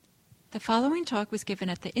The following talk was given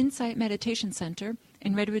at the Insight Meditation Center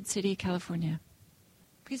in Redwood City, California.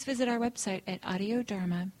 Please visit our website at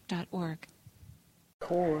audiodharma.org.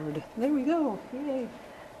 Chord. There we go. Yay.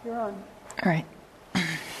 You're on. All right.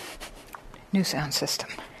 New sound system.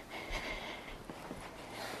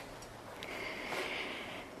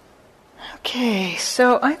 Okay,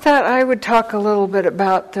 so I thought I would talk a little bit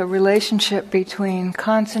about the relationship between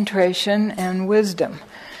concentration and wisdom.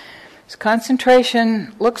 So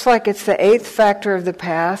concentration looks like it's the eighth factor of the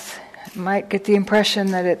path. You might get the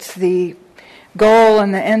impression that it's the goal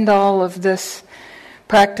and the end-all of this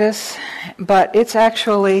practice, but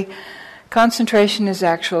concentration is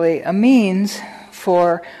actually a means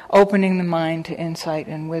for opening the mind to insight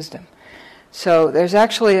and wisdom. So there's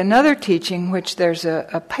actually another teaching, which there's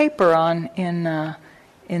a paper on in the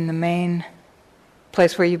main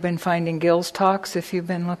place where you've been finding Gil's talks, if you've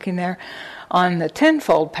been looking there, on the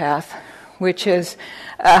tenfold path, which is...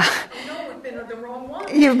 You've been on the wrong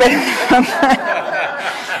one. You've been...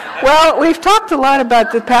 Well, we've talked a lot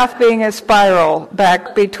about the path being a spiral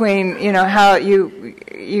back between, how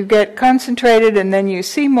you get concentrated and then you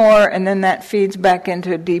see more and then that feeds back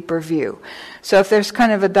into a deeper view. So if there's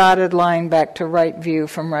kind of a dotted line back to right view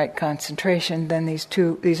from right concentration, then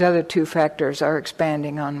these other two factors are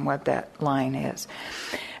expanding on what that line is.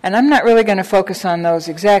 And I'm not really going to focus on those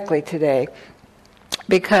exactly today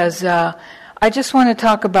because I just want to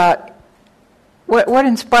talk about what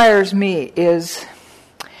inspires me is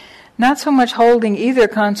not so much holding either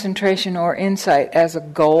concentration or insight as a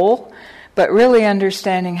goal, but really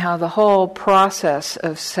understanding how the whole process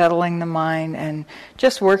of settling the mind and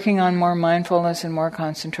just working on more mindfulness and more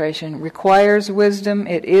concentration requires wisdom.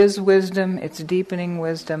 It is wisdom. It's deepening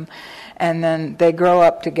wisdom. And then they grow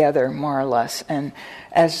up together, more or less. And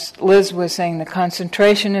as Liz was saying, the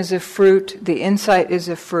concentration is a fruit. The insight is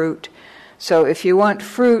a fruit. So if you want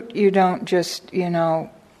fruit, you don't just,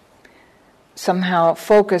 somehow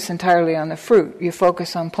focus entirely on the fruit. You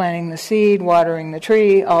focus on planting the seed, watering the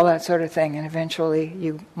tree, all that sort of thing, and eventually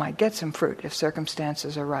you might get some fruit if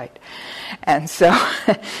circumstances are right. And so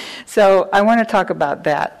I want to talk about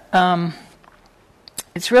that.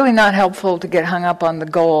 It's really not helpful to get hung up on the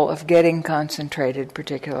goal of getting concentrated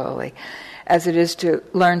particularly, as it is to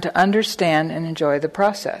learn to understand and enjoy the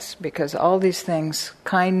process, because all these things,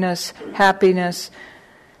 kindness, happiness,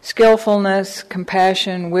 skillfulness,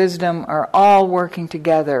 compassion, wisdom, are all working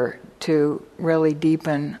together to really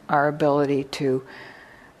deepen our ability to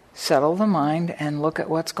settle the mind and look at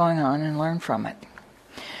what's going on and learn from it.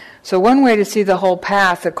 So one way to see the whole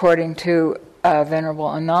path, according to Venerable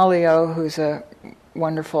Analayo, who's a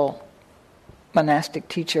wonderful monastic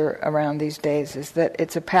teacher around these days, is that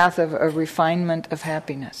it's a path of a refinement of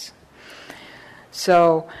happiness.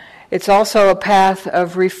 So it's also a path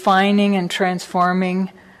of refining and transforming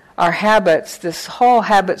our habits, this whole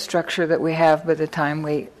habit structure that we have by the time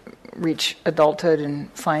we reach adulthood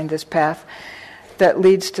and find this path that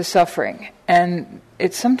leads to suffering. And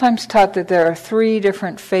it's sometimes taught that there are three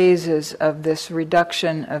different phases of this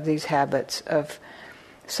reduction of these habits of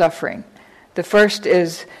suffering. The first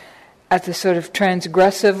is at the sort of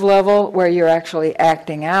transgressive level where you're actually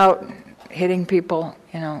acting out, hitting people,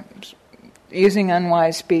 using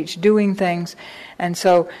unwise speech, doing things. And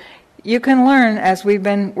so you can learn, as we've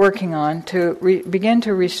been working on, to begin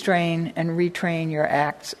to restrain and retrain your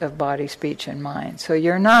acts of body, speech, and mind. So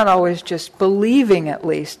you're not always just believing, at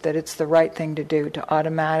least, that it's the right thing to do, to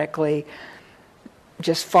automatically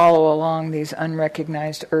just follow along these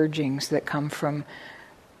unrecognized urgings that come from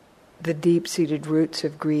the deep-seated roots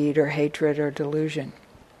of greed or hatred or delusion.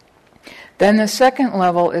 Then the second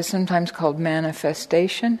level is sometimes called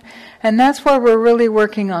manifestation, and that's where we're really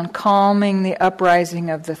working on calming the uprising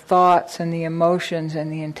of the thoughts and the emotions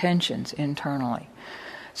and the intentions internally.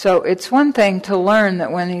 So it's one thing to learn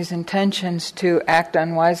that when these intentions to act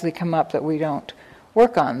unwisely come up that we don't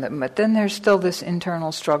work on them, but then there's still this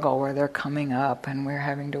internal struggle where they're coming up and we're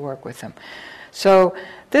having to work with them. So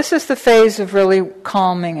this is the phase of really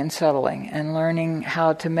calming and settling and learning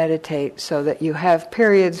how to meditate so that you have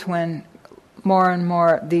periods when more and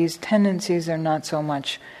more these tendencies are not so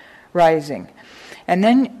much rising. And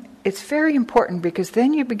then it's very important because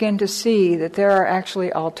then you begin to see that there are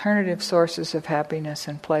actually alternative sources of happiness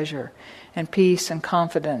and pleasure and peace and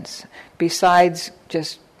confidence besides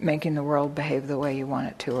just making the world behave the way you want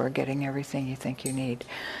it to or getting everything you think you need.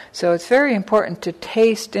 So it's very important to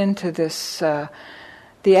taste into this,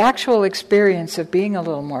 the actual experience of being a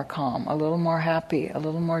little more calm, a little more happy, a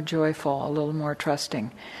little more joyful, a little more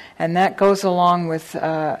trusting. And that goes along with,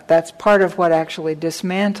 that's part of what actually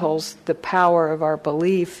dismantles the power of our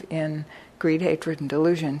belief in greed, hatred, and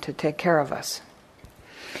delusion to take care of us.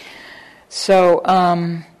 So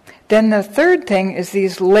then the third thing is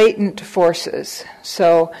these latent forces.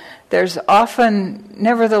 So there's often,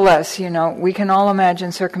 nevertheless, we can all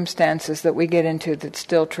imagine circumstances that we get into that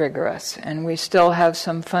still trigger us, and we still have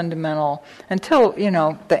some fundamental, until,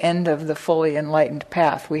 the end of the fully enlightened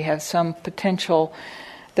path, we have some potential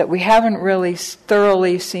that we haven't really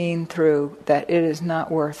thoroughly seen through, that it is not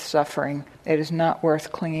worth suffering. It is not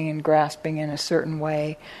worth clinging and grasping in a certain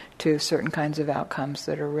way to certain kinds of outcomes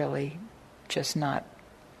that are really just not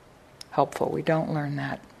helpful. We don't learn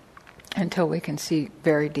that until we can see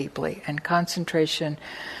very deeply. And concentration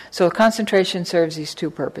serves these two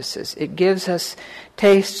purposes. It gives us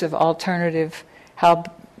tastes of alternative, how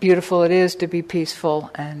beautiful it is to be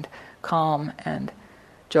peaceful and calm and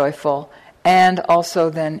joyful. And also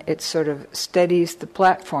then it sort of steadies the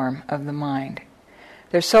platform of the mind.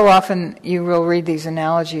 There's so often, you will read these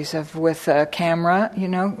analogies of with a camera,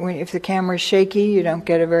 if the camera is shaky, you don't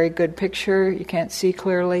get a very good picture, you can't see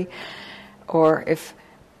clearly. Or if,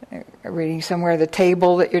 reading somewhere, the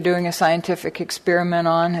table that you're doing a scientific experiment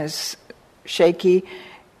on is shaky,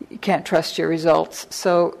 you can't trust your results.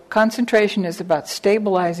 So concentration is about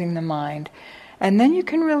stabilizing the mind, and then you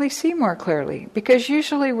can really see more clearly, because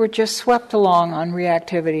usually we're just swept along on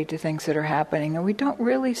reactivity to things that are happening, and we don't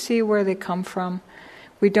really see where they come from.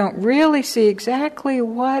 We don't really see exactly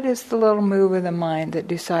what is the little move of the mind that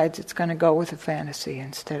decides it's going to go with a fantasy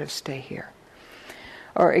instead of stay here.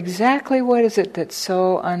 Or exactly what is it that's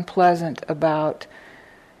so unpleasant about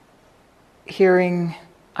hearing,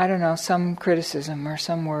 some criticism or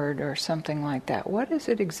some word or something like that. What is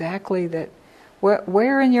it exactly that,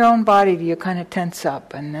 where in your own body do you kind of tense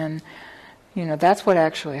up? And then, that's what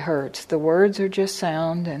actually hurts. The words are just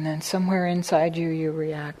sound, and then somewhere inside you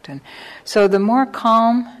react. And so the more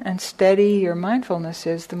calm and steady your mindfulness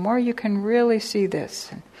is, the more you can really see this.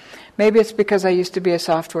 And maybe it's because I used to be a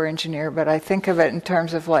software engineer, but I think of it in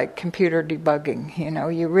terms of like computer debugging.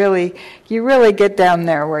 You really get down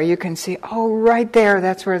there where you can see, oh, right there,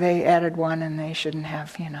 that's where they added one and they shouldn't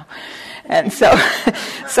have, And so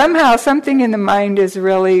somehow something in the mind is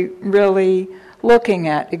really, really looking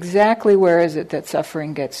at exactly where is it that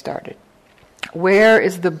suffering gets started. Where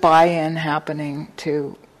is the buy-in happening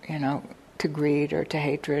to, to greed or to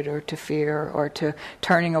hatred or to fear or to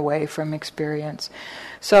turning away from experience.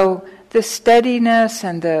 So the steadiness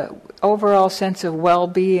and the overall sense of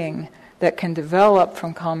well-being that can develop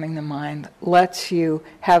from calming the mind lets you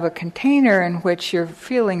have a container in which you're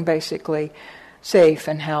feeling basically safe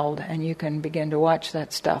and held, and you can begin to watch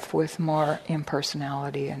that stuff with more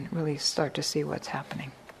impersonality and really start to see what's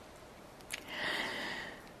happening.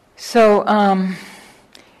 So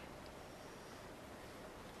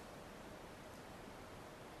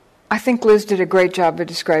I think Liz did a great job of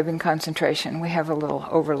describing concentration. We have a little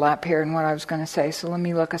overlap here in what I was going to say, so let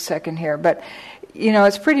me look a second here. But,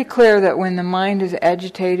 it's pretty clear that when the mind is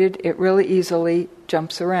agitated, it really easily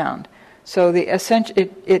jumps around. So the essential,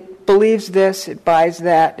 it believes this, it buys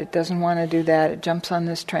that, it doesn't want to do that, it jumps on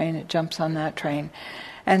this train, it jumps on that train.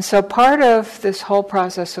 And so part of this whole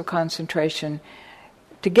process of concentration,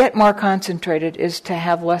 to get more concentrated, is to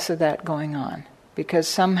have less of that going on, because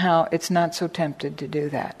somehow it's not so tempted to do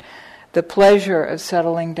that. The pleasure of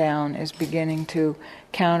settling down is beginning to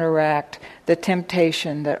counteract the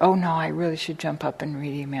temptation that, oh no, I really should jump up and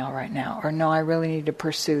read email right now, or no, I really need to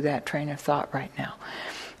pursue that train of thought right now.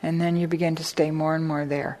 And then you begin to stay more and more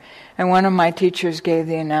there. And one of my teachers gave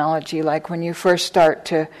the analogy, like when you first start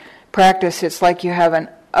to practice, it's like you have an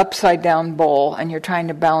upside down bowl and you're trying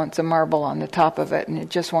to balance a marble on the top of it, and it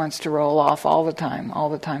just wants to roll off all the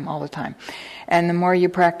time. And the more you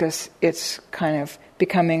practice, it's kind of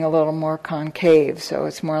becoming a little more concave, so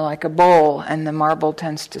it's more like a bowl, and the marble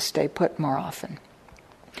tends to stay put more often.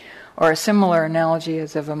 Or a similar analogy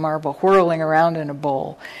is of a marble whirling around in a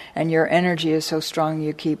bowl, and your energy is so strong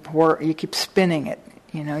you keep spinning it.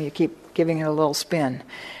 You keep giving it a little spin,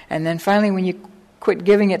 and then finally, when you quit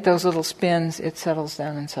giving it those little spins, it settles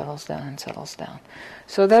down and settles down and settles down.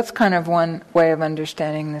 So that's kind of one way of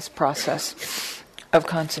understanding this process of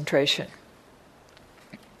concentration.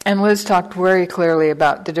 And Liz talked very clearly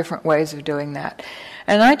about the different ways of doing that.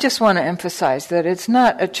 And I just want to emphasize that it's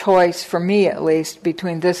not a choice, for me at least,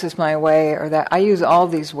 between this is my way or that. I use all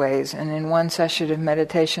these ways, and in one session of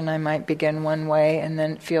meditation I might begin one way, and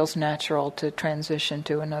then it feels natural to transition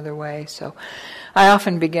to another way. So I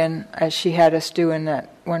often begin, as she had us do in that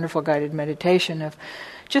wonderful guided meditation, of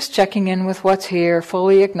just checking in with what's here,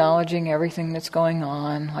 fully acknowledging everything that's going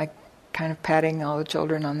on, like kind of patting all the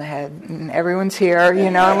children on the head, and everyone's here,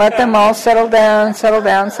 and let them all settle down.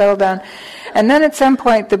 And then at some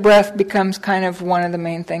point the breath becomes kind of one of the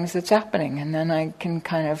main things that's happening, and then I can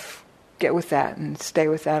kind of get with that and stay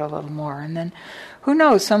with that a little more. And then, who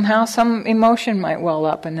knows, somehow some emotion might well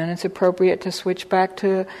up, and then it's appropriate to switch back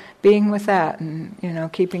to being with that and,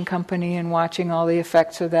 keeping company and watching all the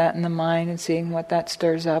effects of that in the mind and seeing what that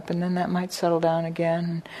stirs up, and then that might settle down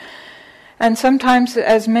again. And sometimes,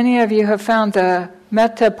 as many of you have found, the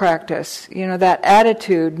metta practice, that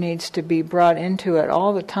attitude needs to be brought into it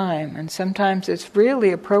all the time. And sometimes it's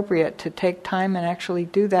really appropriate to take time and actually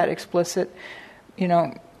do that explicit,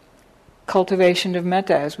 cultivation of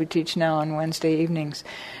metta, as we teach now on Wednesday evenings.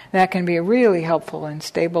 That can be really helpful in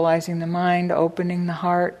stabilizing the mind, opening the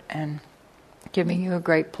heart, and giving you a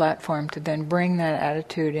great platform to then bring that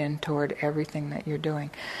attitude in toward everything that you're doing.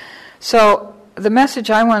 So the message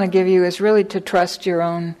I want to give you is really to trust your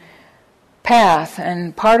own path,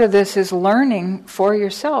 and part of this is learning for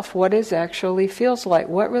yourself what it actually feels like,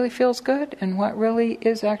 what really feels good and what really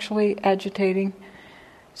is actually agitating.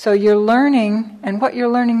 So you're learning, and what you're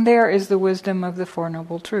learning there is the wisdom of the Four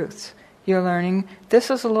Noble Truths. You're learning, this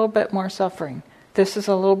is a little bit more suffering, this is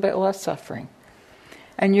a little bit less suffering.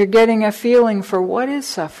 And you're getting a feeling for what is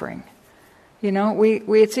suffering.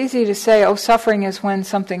 It's easy to say, suffering is when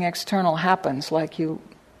something external happens, like you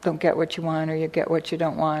don't get what you want, or you get what you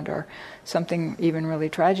don't want, or something even really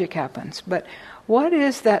tragic happens. But what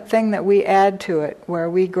is that thing that we add to it, where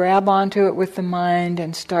we grab onto it with the mind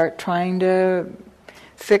and start trying to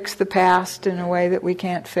fix the past in a way that we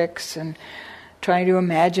can't fix, and trying to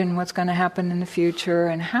imagine what's going to happen in the future,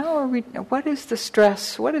 and what is the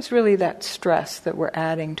stress, what is really that stress that we're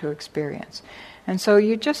adding to experience? And so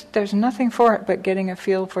there's nothing for it but getting a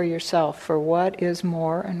feel for yourself for what is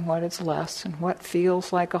more and what is less, and what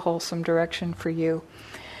feels like a wholesome direction for you.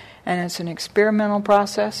 And it's an experimental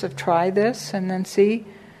process of try this and then see,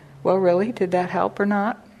 well, really, did that help or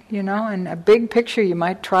not? And a big picture, you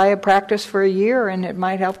might try a practice for a year and it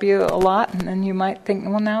might help you a lot, and then you might think,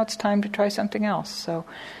 well, now it's time to try something else. So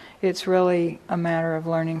it's really a matter of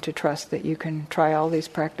learning to trust that you can try all these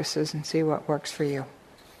practices and see what works for you.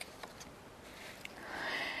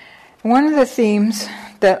 One of the themes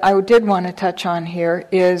that I did want to touch on here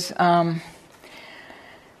is the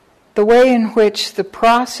way in which the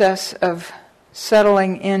process of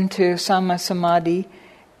settling into Samma Samadhi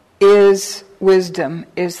is wisdom,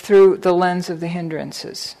 is through the lens of the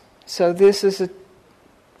hindrances. So this is a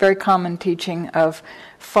very common teaching of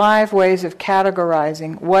 5 ways of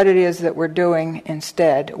categorizing what it is that we're doing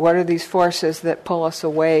instead. What are these forces that pull us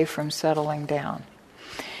away from settling down?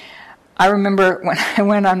 I remember when I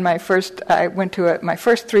went on my first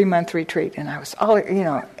 3-month retreat, and I was all,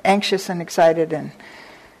 anxious and excited and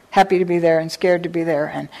happy to be there and scared to be there.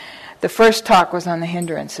 And the first talk was on the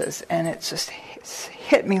hindrances, and it just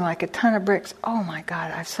hit me like a ton of bricks. Oh my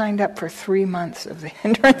God, I've signed up for 3 months of the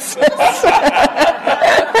hindrances.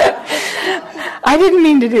 I didn't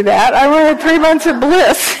mean to do that. I wanted 3 months of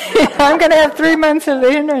bliss. I'm going to have 3 months of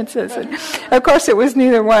the hindrances. And of course, it was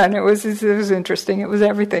neither one. It was interesting. It was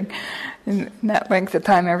everything. In that length of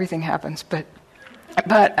time, everything happens. But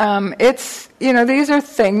it's, these are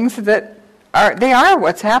things that are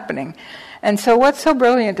what's happening. And so what's so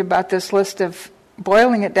brilliant about this list of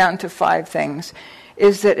boiling it down to 5 things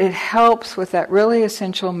is that it helps with that really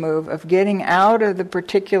essential move of getting out of the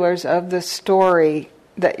particulars of the story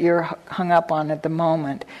that you're hung up on at the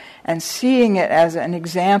moment and seeing it as an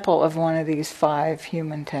example of one of these 5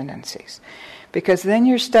 human tendencies. Because then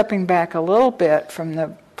you're stepping back a little bit from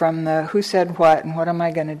the who said what and what am I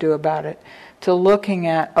going to do about it, to looking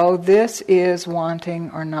at, this is wanting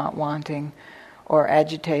or not wanting, or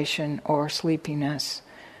agitation or sleepiness.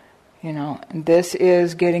 And this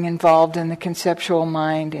is getting involved in the conceptual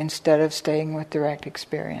mind instead of staying with direct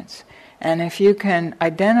experience. And if you can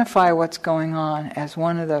identify what's going on as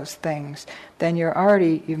one of those things, then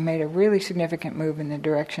you've made a really significant move in the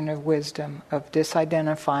direction of wisdom, of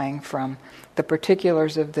disidentifying from the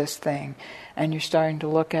particulars of this thing. And you're starting to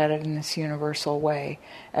look at it in this universal way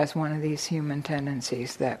as one of these human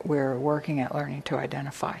tendencies that we're working at learning to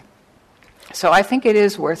identify. So I think it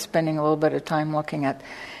is worth spending a little bit of time looking at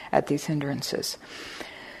these hindrances.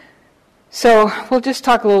 So we'll just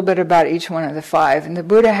talk a little bit about each one of the 5. And the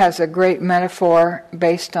Buddha has a great metaphor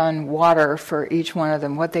based on water for each one of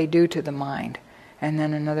them, what they do to the mind. And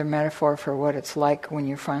then another metaphor for what it's like when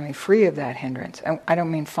you're finally free of that hindrance. And I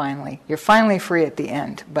don't mean finally. You're finally free at the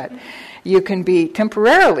end, but you can be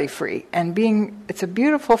temporarily free. And it's a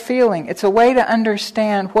beautiful feeling. It's a way to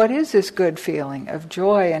understand what is this good feeling of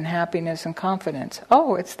joy and happiness and confidence.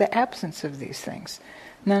 It's the absence of these things.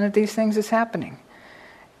 None of these things is happening.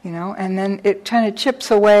 And then it kind of chips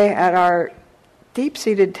away at our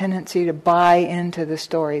deep-seated tendency to buy into the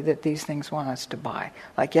story that these things want us to buy.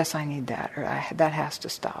 Like, yes, I need that, or that has to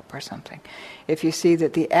stop, or something. If you see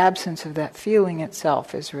that the absence of that feeling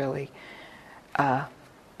itself is really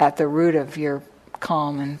at the root of your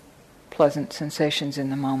calm and pleasant sensations in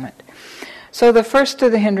the moment. So the first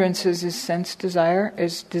of the hindrances is sense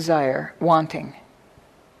desire, wanting.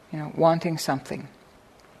 Wanting something.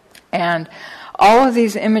 And all of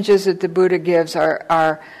these images that the Buddha gives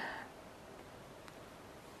are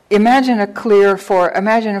imagine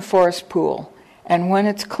a forest pool. And when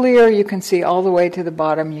it's clear, you can see all the way to the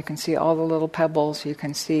bottom, you can see all the little pebbles, you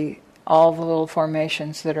can see all the little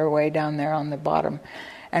formations that are way down there on the bottom.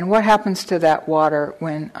 And what happens to that water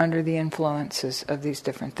when under the influences of these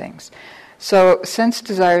different things? So sense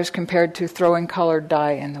desire is compared to throwing colored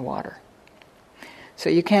dye in the water. So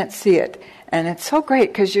you can't see it. And it's so great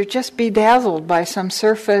because you're just bedazzled by some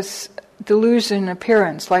surface delusion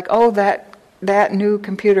appearance, like, oh, that new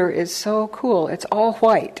computer is so cool, it's all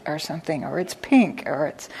white or something, or it's pink, or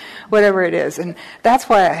it's whatever it is, and that's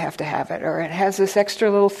why I have to have it, or it has this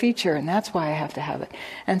extra little feature, and that's why I have to have it.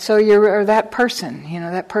 And so or that person,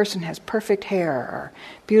 that person has perfect hair, or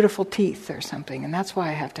beautiful teeth, or something, and that's why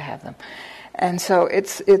I have to have them. And so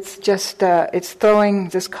it's throwing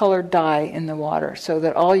this colored dye in the water, so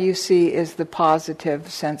that all you see is the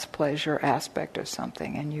positive sense pleasure aspect of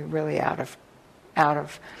something, and you're really out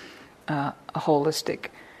of a holistic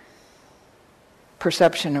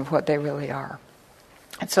perception of what they really are.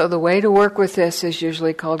 And so the way to work with this is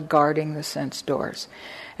usually called guarding the sense doors.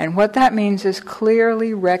 And what that means is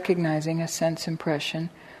clearly recognizing a sense impression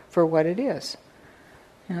for what it is.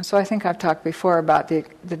 So I think I've talked before about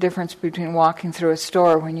the difference between walking through a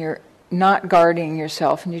store when you're not guarding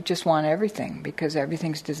yourself and you just want everything because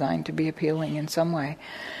everything's designed to be appealing in some way,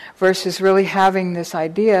 versus really having this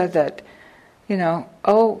idea that,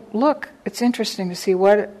 oh, look, it's interesting to see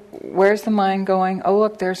where's the mind going? Oh,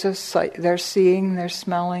 look, there's seeing, there's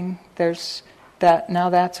smelling, there's that, now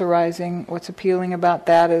that's arising. What's appealing about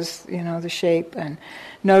that is, the shape, and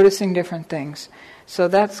noticing different things. So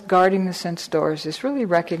that's guarding the sense doors, is really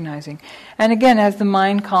recognizing. And again, as the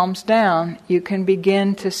mind calms down, you can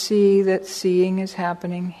begin to see that seeing is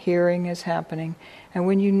happening, hearing is happening. And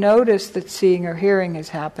when you notice that seeing or hearing is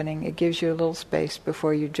happening, it gives you a little space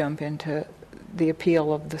before you jump into the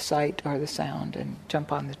appeal of the sight or the sound and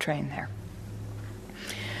jump on the train there.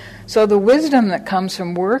 So the wisdom that comes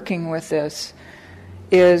from working with this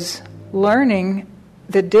is learning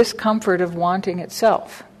the discomfort of wanting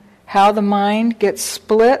itself. How the mind gets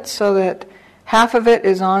split so that half of it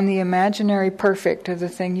is on the imaginary perfect of the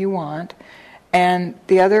thing you want, and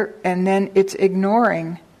then it's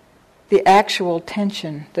ignoring the actual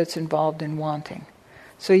tension that's involved in wanting.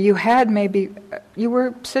 So you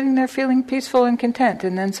were sitting there feeling peaceful and content,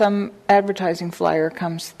 and then some advertising flyer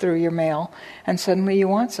comes through your mail, and suddenly you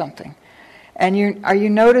want something. And are you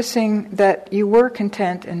noticing that you were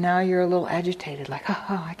content, and now you're a little agitated, like,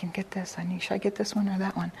 oh, I can get this. Should I get this one or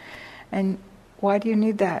that one? And why do you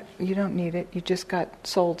need that? You don't need it. You just got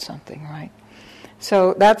sold something, right?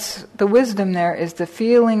 So that's the wisdom there, is the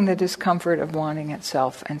feeling the discomfort of wanting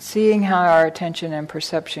itself and seeing how our attention and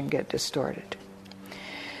perception get distorted.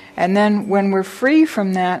 And then when we're free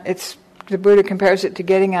from that, the Buddha compares it to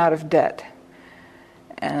getting out of debt.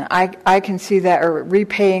 And I can see that, or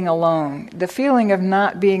repaying a loan. The feeling of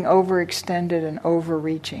not being overextended and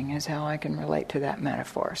overreaching is how I can relate to that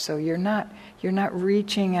metaphor. So you're not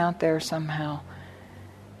reaching out there somehow.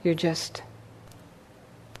 You're just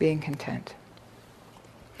being content.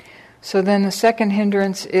 So then the second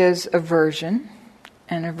hindrance is aversion.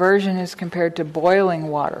 And aversion is compared to boiling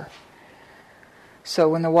water. So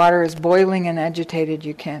when the water is boiling and agitated,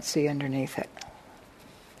 you can't see underneath it.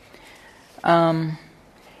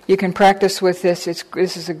 You can practice with this.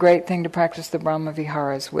 This is a great thing to practice the Brahma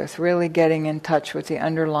Viharas with, really getting in touch with the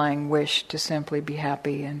underlying wish to simply be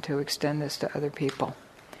happy and to extend this to other people.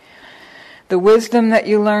 The wisdom that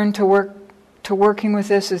you learn to working with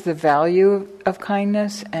this is the value of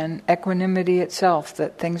kindness and equanimity itself,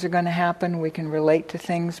 that things are going to happen, we can relate to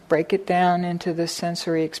things, break it down into the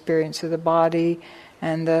sensory experience of the body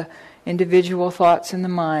and the individual thoughts in the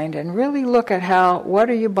mind, and really look at what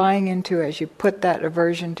are you buying into as you put that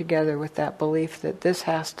aversion together with that belief that this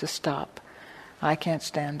has to stop. I can't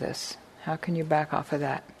stand this. How can you back off of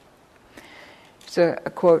that? It's a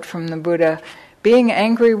quote from the Buddha. Being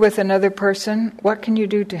angry with another person, what can you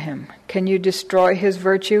do to him? Can you destroy his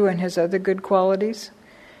virtue and his other good qualities?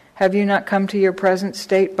 Have you not come to your present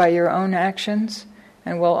state by your own actions,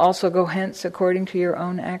 and will also go hence according to your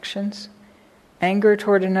own actions? Anger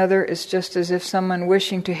toward another is just as if someone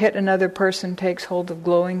wishing to hit another person takes hold of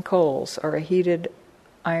glowing coals or a heated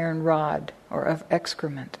iron rod or of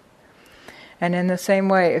excrement. And in the same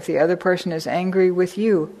way, if the other person is angry with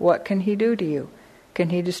you, what can he do to you? Can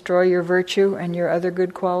he destroy your virtue and your other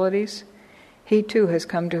good qualities? He too has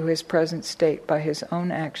come to his present state by his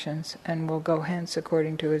own actions and will go hence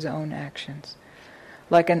according to his own actions.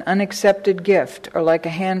 Like an unaccepted gift or like a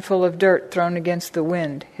handful of dirt thrown against the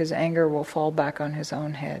wind, his anger will fall back on his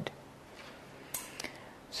own head.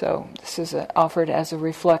 So this is offered as a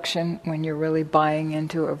reflection when you're really buying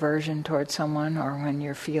into aversion towards someone or when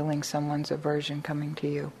you're feeling someone's aversion coming to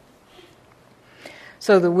you.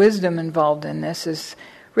 So the wisdom involved in this is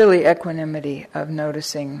really equanimity of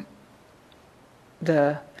noticing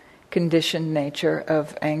the conditioned nature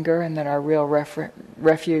of anger and that our real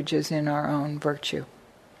refuge is in our own virtue.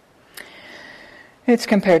 It's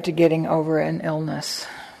compared to getting over an illness,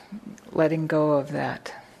 letting go of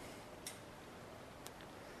that.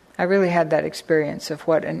 I really had that experience of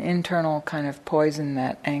what an internal kind of poison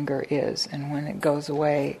that anger is, and when it goes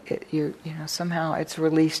away, somehow it's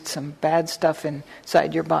released some bad stuff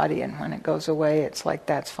inside your body, and when it goes away, it's like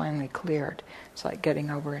that's finally cleared. It's like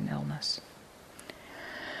getting over an illness.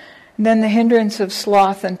 And then the hindrance of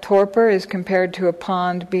sloth and torpor is compared to a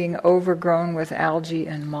pond being overgrown with algae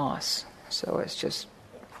and moss. So it's just,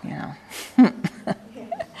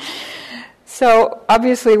 So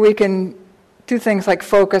obviously we can do things like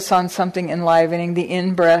focus on something enlivening. The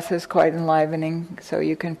in-breath is quite enlivening, so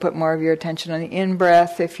you can put more of your attention on the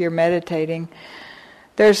in-breath if you're meditating.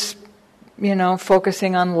 There's,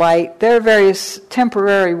 focusing on light. There are various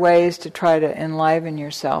temporary ways to try to enliven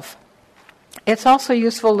yourself. It's also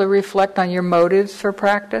useful to reflect on your motives for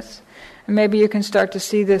practice. And maybe you can start to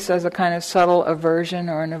see this as a kind of subtle aversion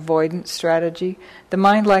or an avoidance strategy. The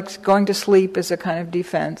mind likes going to sleep as a kind of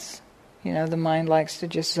defense. The mind likes to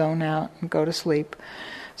just zone out and go to sleep.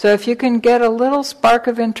 So if you can get a little spark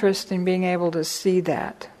of interest in being able to see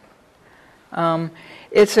that,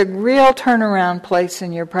 it's a real turnaround place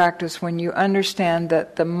in your practice when you understand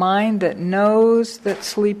that the mind that knows that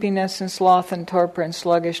sleepiness and sloth and torpor and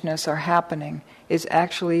sluggishness are happening is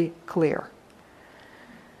actually clear.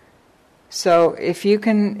 So if you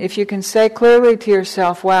can say clearly to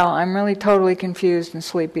yourself, wow, I'm really totally confused and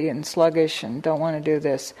sleepy and sluggish and don't want to do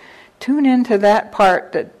this, tune into that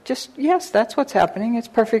part that just, yes, that's what's happening. It's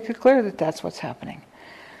perfectly clear that that's what's happening.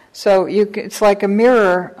 So it's like a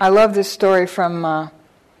mirror. I love this story from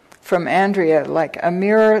Andrea, like a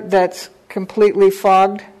mirror that's completely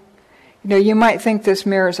fogged. You might think this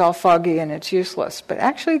mirror is all foggy and it's useless, but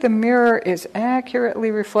actually the mirror is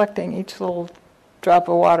accurately reflecting each little drop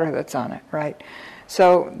of water that's on it, right?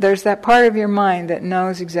 So there's that part of your mind that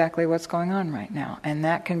knows exactly what's going on right now, and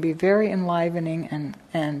that can be very enlivening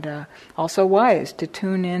and also wise to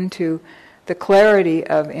tune into the clarity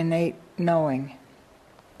of innate knowing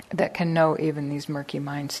that can know even these murky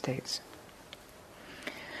mind states.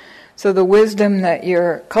 So the wisdom that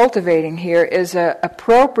you're cultivating here is an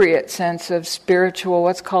appropriate sense of spiritual,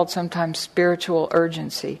 what's called sometimes spiritual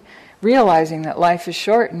urgency, realizing that life is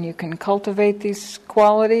short and you can cultivate these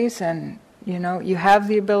qualities and you have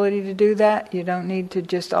the ability to do that. You don't need to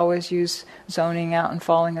just always use zoning out and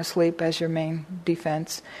falling asleep as your main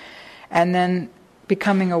defense. And then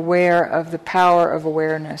becoming aware of the power of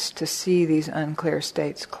awareness to see these unclear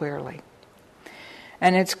states clearly.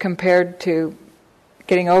 And it's compared to,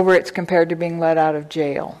 getting over it's compared to being let out of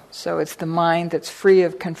jail. So it's the mind that's free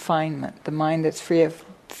of confinement, the mind that's free of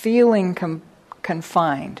feeling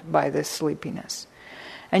confined by this sleepiness.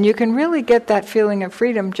 And you can really get that feeling of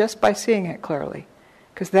freedom just by seeing it clearly,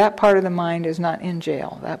 because that part of the mind is not in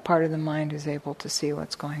jail. That part of the mind is able to see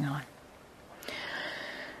what's going on.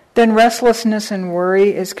 Then restlessness and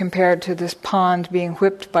worry is compared to this pond being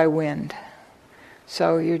whipped by wind.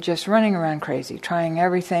 So you're just running around crazy, trying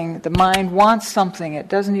everything. The mind wants something. It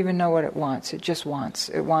doesn't even know what it wants. It just wants.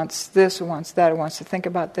 It wants this, it wants that. It wants to think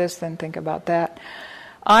about this, then think about that.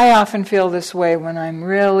 I often feel this way when I'm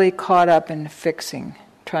really caught up in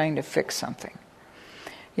trying to fix something.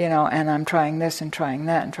 And I'm trying this and trying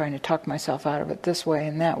that and trying to talk myself out of it this way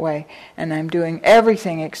and that way. And I'm doing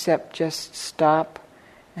everything except just stop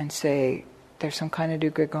and say, there's some kind of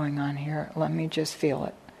do-good going on here. Let me just feel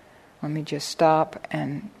it. Let me just stop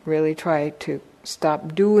and really try to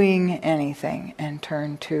stop doing anything and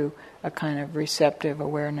turn to a kind of receptive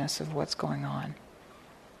awareness of what's going on.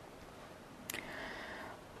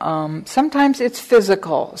 Sometimes it's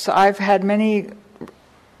physical. So I've had many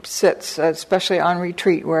sits, especially on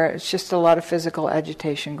retreat, where it's just a lot of physical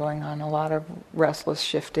agitation going on, a lot of restless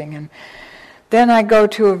shifting. And Then I go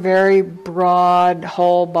to a very broad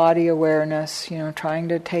whole body awareness, trying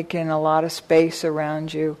to take in a lot of space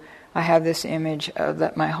around you. I have this image of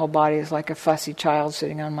that my whole body is like a fussy child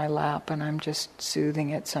sitting on my lap, and I'm just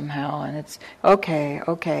soothing it somehow, and it's okay.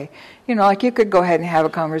 Like you could go ahead and have a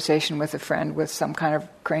conversation with a friend with some kind of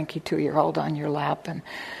cranky 2-year-old on your lap, and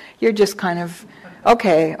you're just kind of,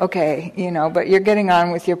 okay, but you're getting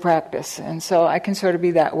on with your practice. And so I can sort of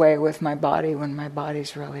be that way with my body when my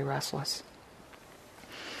body's really restless.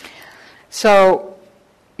 So,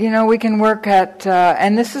 we can work at,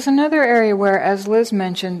 and this is another area where, as Liz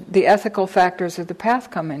mentioned, the ethical factors of the path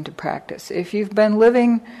come into practice. If you've been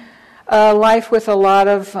living a life with a lot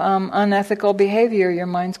of unethical behavior, your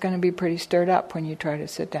mind's going to be pretty stirred up when you try to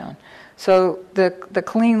sit down. So the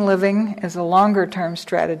clean living is a longer-term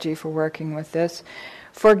strategy for working with this.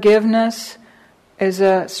 Forgiveness is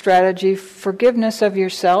a strategy, forgiveness of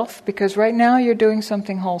yourself, because right now you're doing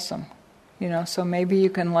something wholesome. So maybe you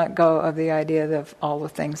can let go of the idea of all the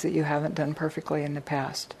things that you haven't done perfectly in the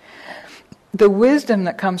past. The wisdom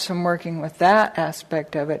that comes from working with that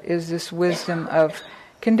aspect of it is this wisdom of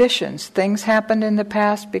conditions. Things happened in the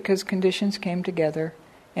past because conditions came together.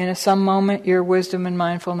 In some moment, your wisdom and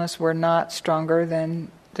mindfulness were not stronger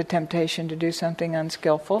than the temptation to do something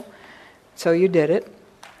unskillful. So you did it.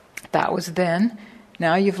 That was then.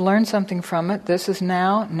 Now you've learned something from it. This is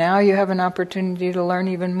now. Now you have an opportunity to learn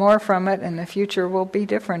even more from it, and the future will be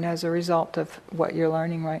different as a result of what you're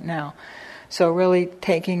learning right now. So really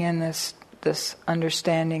taking in this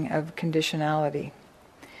understanding of conditionality.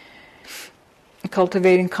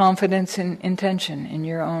 Cultivating confidence in intention, in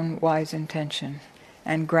your own wise intention,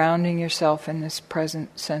 and grounding yourself in this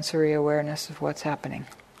present sensory awareness of what's happening.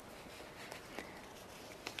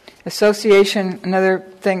 Association, another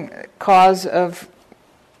thing, cause of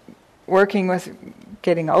working with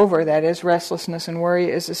getting over, that is, restlessness and worry,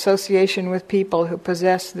 is association with people who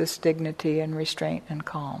possess this dignity and restraint and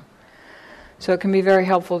calm. So it can be very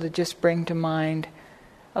helpful to just bring to mind,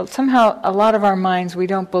 somehow a lot of our minds, we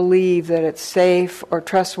don't believe that it's safe or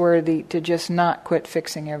trustworthy to just not quit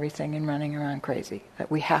fixing everything and running around crazy,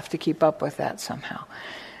 that we have to keep up with that somehow.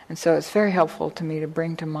 And so it's very helpful to me to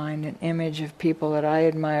bring to mind an image of people that I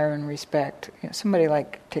admire and respect. Somebody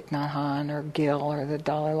like Thich Nhat Hanh or Gil or the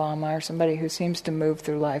Dalai Lama, or somebody who seems to move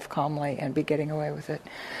through life calmly and be getting away with it.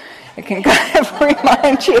 It can kind of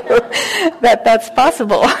remind you that that's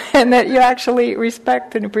possible and that you actually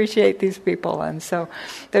respect and appreciate these people. And so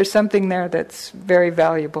there's something there that's very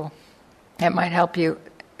valuable. It might help you,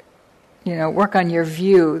 work on your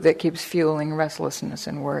view that keeps fueling restlessness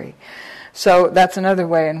and worry. So that's another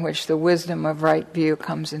way in which the wisdom of right view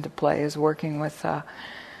comes into play, is working with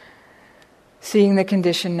seeing the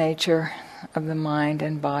conditioned nature of the mind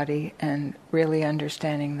and body and really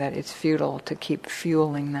understanding that it's futile to keep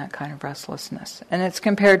fueling that kind of restlessness. And it's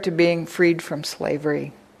compared to being freed from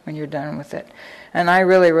slavery when you're done with it. And I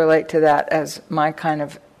really relate to that as my kind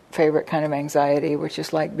of favorite kind of anxiety, which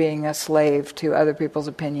is like being a slave to other people's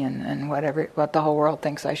opinion and what the whole world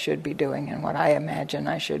thinks I should be doing and what I imagine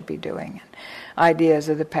I should be doing, and ideas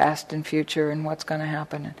of the past and future and what's going to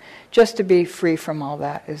happen. And just to be free from all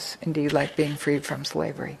that is indeed like being freed from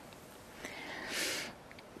slavery.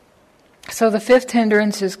 So the fifth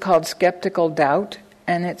hindrance is called skeptical doubt,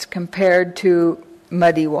 and it's compared to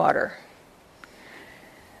muddy water,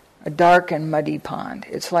 a dark and muddy pond.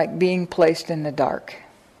 It's like being placed in the dark.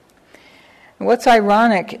 What's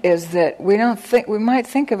ironic is that we might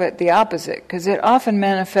think of it the opposite, because it often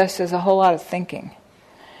manifests as a whole lot of thinking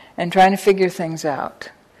and trying to figure things out.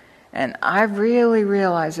 And I really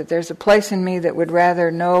realize that there's a place in me that would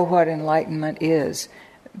rather know what enlightenment is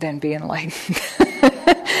than be enlightened.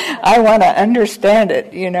 I want to understand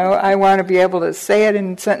it, I want to be able to say it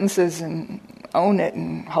in sentences and own it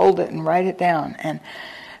and hold it and write it down. And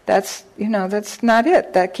that's not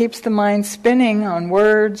it. That keeps the mind spinning on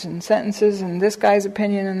words and sentences and this guy's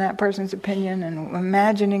opinion and that person's opinion and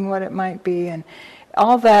imagining what it might be, and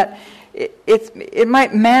all that. It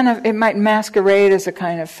might masquerade as a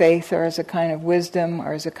kind of faith or as a kind of wisdom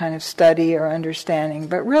or as a kind of study or understanding,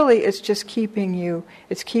 but really it's just keeping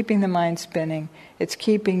the mind spinning. It's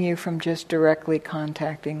keeping you from just directly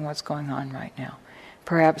contacting what's going on right now.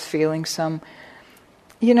 Perhaps feeling some,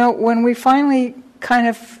 when we finally kind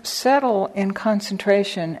of settle in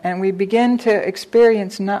concentration and we begin to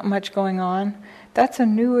experience not much going on, that's a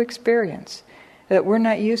new experience that we're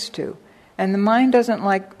not used to. And the mind doesn't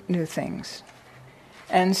like new things.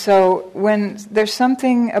 And so when there's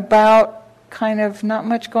something about kind of not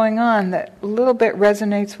much going on that a little bit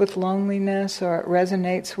resonates with loneliness or it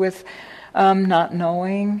resonates with not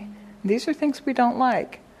knowing, these are things we don't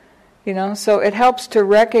like. So it helps to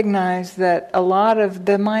recognize that a lot of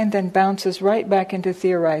the mind then bounces right back into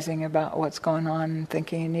theorizing about what's going on and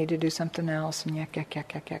thinking you need to do something else and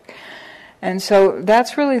yak. And so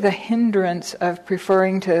that's really the hindrance of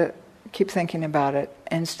preferring to keep thinking about it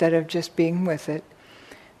instead of just being with it.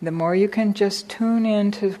 The more you can just tune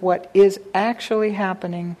into what is actually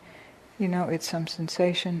happening, it's some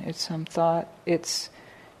sensation, it's some thought, it's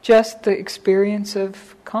just the experience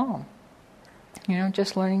of calm.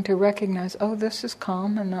 Just learning to recognize, oh, this is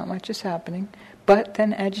calm and not much is happening, but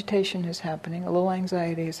then agitation is happening, a little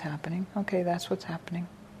anxiety is happening. Okay, that's what's happening.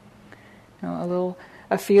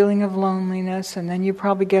 A feeling of loneliness, and then you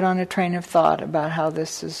probably get on a train of thought about how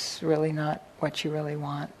this is really not what you really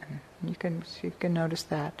want, and you can notice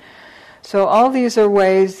that. So all these are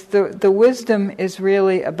ways. The wisdom is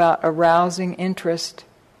really about arousing interest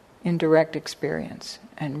in direct experience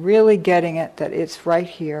and really getting it that it's right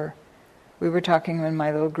here. We were talking in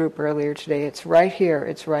my little group earlier today. It's right here.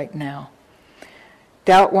 It's right now.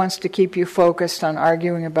 Doubt wants to keep you focused on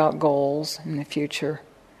arguing about goals in the future,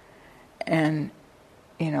 and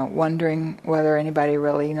wondering whether anybody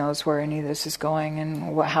really knows where any of this is going,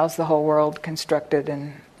 and how's the whole world constructed,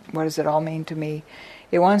 and what does it all mean to me.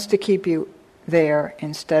 It wants to keep you there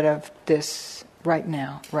instead of this right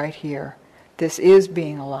now, right here. This is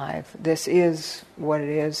being alive. This is what it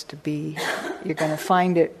is to be. You're going to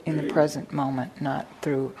find it in the present moment, not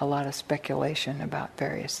through a lot of speculation about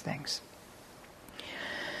various things.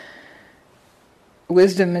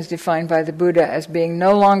 Wisdom is defined by the Buddha as being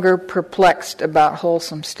no longer perplexed about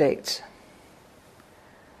wholesome states.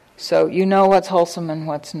 So you know what's wholesome and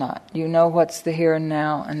what's not. You know what's the here and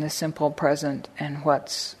now and the simple present, and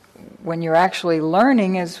when you're actually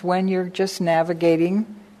learning is when you're just navigating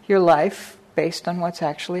your life based on what's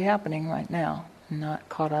actually happening right now, not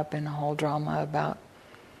caught up in a whole drama about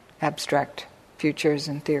abstract futures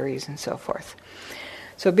and theories and so forth.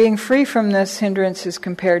 So being free from this hindrance is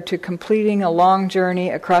compared to completing a long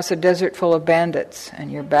journey across a desert full of bandits,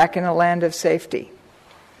 and you're back in a land of safety.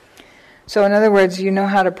 So in other words, you know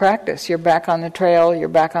how to practice. You're back on the trail, you're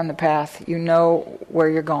back on the path, you know where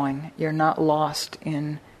you're going. You're not lost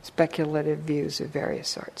in speculative views of various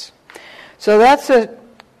sorts. So that's a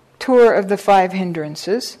tour of the 5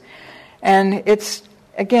 hindrances, and it's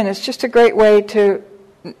just a great way to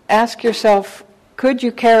ask yourself, could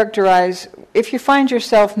you characterize, if you find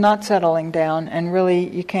yourself not settling down and really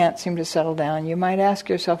you can't seem to settle down, you might ask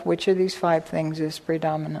yourself which of these 5 things is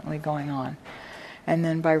predominantly going on. And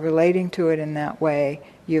then by relating to it in that way,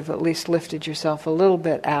 you've at least lifted yourself a little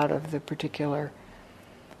bit out of the particular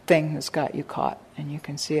thing that's got you caught, and you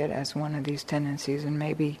can see it as one of these tendencies, and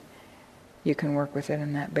maybe you can work with it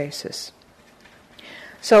on that basis.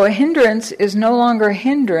 So a hindrance is no longer a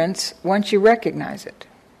hindrance once you recognize it.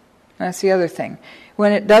 That's the other thing.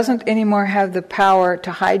 When it doesn't anymore have the power to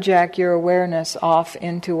hijack your awareness off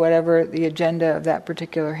into whatever the agenda of that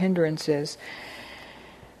particular hindrance is,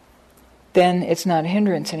 then it's not a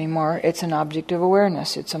hindrance anymore. It's an object of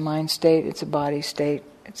awareness. It's a mind state. It's a body state.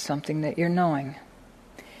 It's something that you're knowing.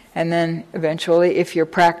 And then eventually, if you're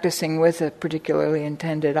practicing with a particularly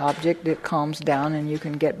intended object, it calms down and you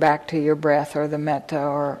can get back to your breath or the metta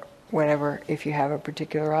or whatever if you have a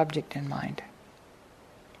particular object in mind.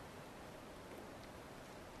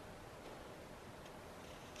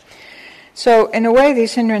 So in a way,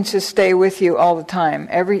 these hindrances stay with you all the time.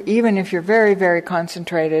 Even if you're very, very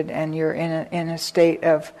concentrated and you're in a state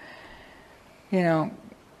of,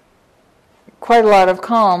 quite a lot of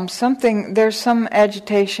calm, there's some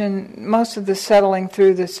agitation. Most of the settling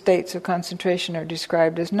through the states of concentration are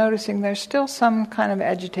described as noticing there's still some kind of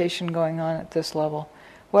agitation going on at this level.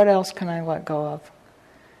 What else can I let go of?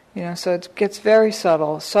 So it gets very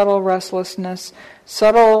subtle restlessness,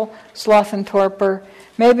 subtle sloth and torpor.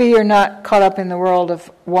 Maybe you're not caught up in the world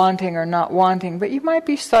of wanting or not wanting, but you might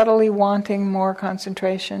be subtly wanting more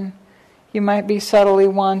concentration. You might be subtly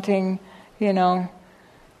wanting,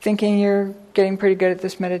 thinking you're getting pretty good at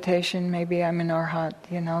this meditation. Maybe I'm an arhat,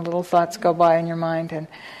 little thoughts go by in your mind. And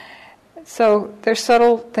so there's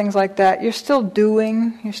subtle things like that. You're still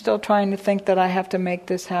doing, you're still trying to think that I have to make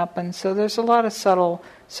this happen. So there's a lot of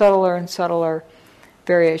subtler and subtler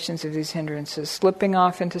variations of these hindrances. Slipping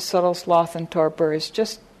off into subtle sloth and torpor is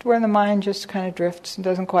just where the mind just kind of drifts and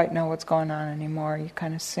doesn't quite know what's going on anymore. You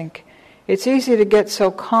kind of sink. It's easy to get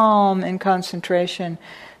so calm in concentration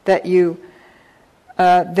that you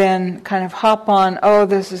then kind of hop on, oh,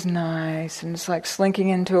 this is nice, and it's like slinking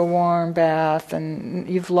into a warm bath, and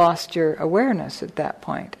you've lost your awareness at that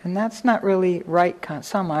point. And that's not really right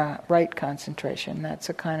concentration. That's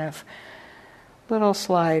a kind of little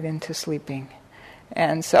slide into sleeping.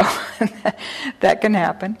 And so that can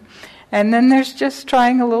happen. And then there's just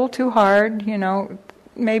trying a little too hard,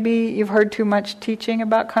 maybe you've heard too much teaching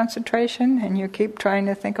about concentration and you keep trying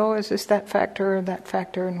to think, oh, is this that factor or that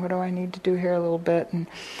factor, and what do I need to do here a little bit? And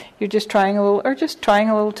you're just trying a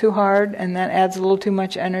little too hard, and that adds a little too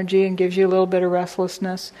much energy and gives you a little bit of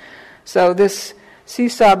restlessness. So this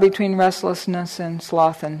seesaw between restlessness and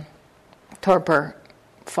sloth and torpor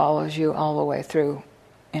follows you all the way through,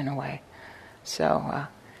 in a way. So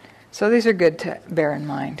these are good to bear in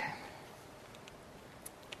mind.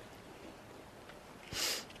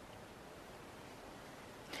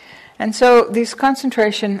 And so this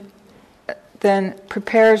concentration then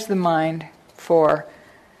prepares the mind for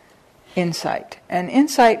insight. And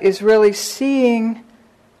insight is really seeing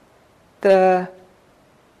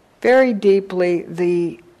very deeply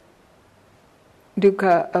the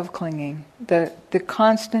dukkha of clinging, the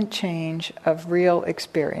constant change of real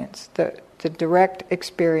experience. The direct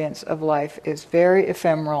experience of life is very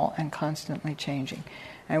ephemeral and constantly changing.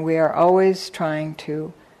 And we are always trying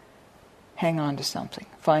to hang on to something,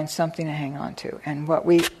 find something to hang on to. And what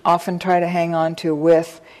we often try to hang on to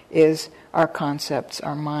with is our concepts,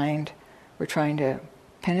 our mind. We're trying to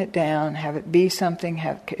pin it down, have it be something,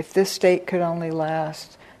 if this state could only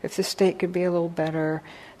last, if this state could be a little better,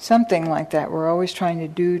 something like that we're always trying to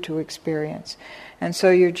do to experience. And so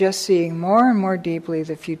you're just seeing more and more deeply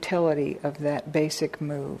the futility of that basic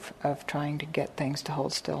move of trying to get things to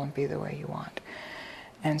hold still and be the way you want.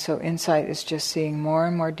 And so insight is just seeing more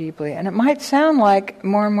and more deeply. And it might sound like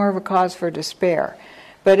more and more of a cause for despair,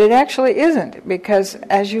 but it actually isn't, because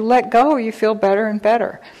as you let go, you feel better and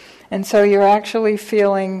better. And so you're actually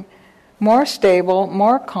feeling more stable,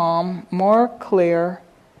 more calm, more clear,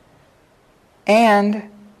 and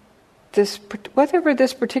whatever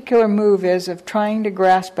this particular move is of trying to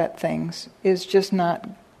grasp at things is just not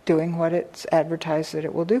doing what it's advertised that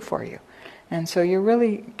it will do for you. And so you're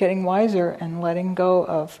really getting wiser and letting go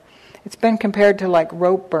of, it's been compared to like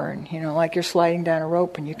rope burn, like you're sliding down a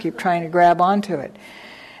rope and you keep trying to grab onto it.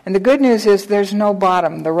 And the good news is there's no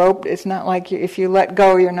bottom. The rope, it's not like if you let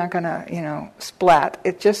go, you're not going to, splat.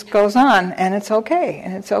 It just goes on, and it's okay.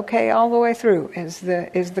 And it's okay all the way through is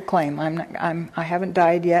the claim. I haven't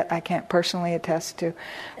died yet. I can't personally attest to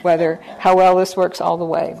how well this works all the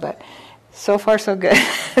way, but so far so good.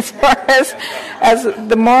 As far as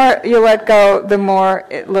the more you let go, the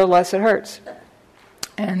less it hurts.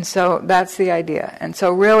 And so that's the idea. And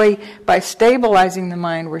so really, by stabilizing the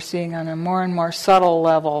mind, we're seeing on a more and more subtle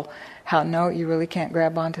level how, no, you really can't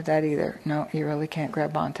grab onto that either. No, you really can't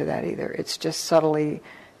grab onto that either. It's just subtly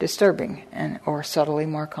disturbing or subtly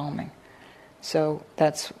more calming. So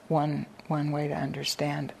that's one way to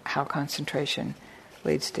understand how concentration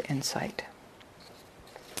leads to insight.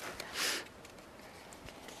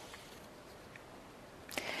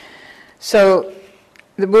 So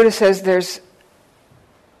the Buddha says there's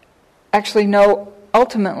actually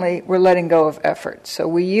ultimately we're letting go of effort. So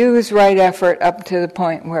we use right effort up to the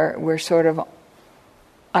point where we're sort of,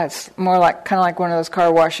 it's more like, kind of like one of those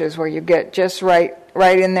car washes where you get just right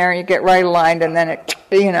in there and you get right aligned, and then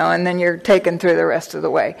and then you're taken through the rest of the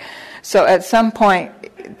way. So at some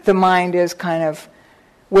point the mind is kind of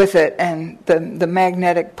with it, and the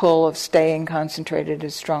magnetic pull of staying concentrated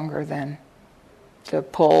is stronger than the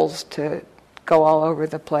pulls to go all over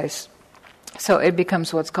the place. So it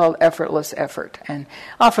becomes what's called effortless effort. And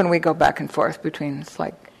often we go back and forth between, it's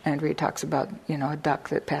like Andrea talks about, a duck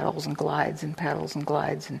that paddles and glides and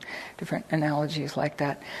different analogies like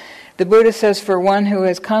that. The Buddha says, for one who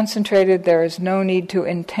is concentrated, there is no need to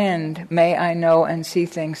intend, may I know and see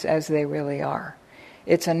things as they really are.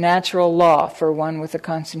 It's a natural law for one with a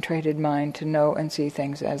concentrated mind to know and see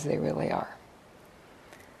things as they really are.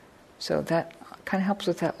 So that kind of helps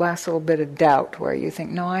with that last little bit of doubt where you think,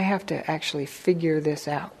 no, I have to actually figure this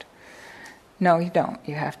out. No, you don't.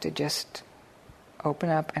 You have to just open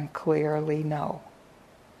up and clearly know,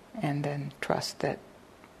 and then trust that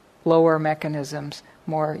lower mechanisms,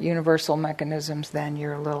 more universal mechanisms than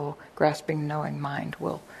your little grasping, knowing mind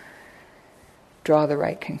will draw the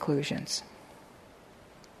right conclusions.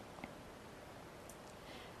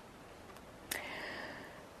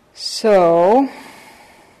 So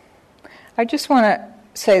I just want to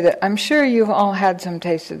say that I'm sure you've all had some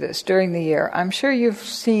taste of this during the year. I'm sure you've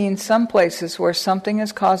seen some places where something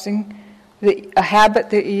is causing, a habit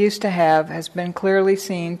that you used to have has been clearly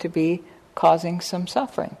seen to be causing some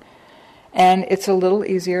suffering. And it's a little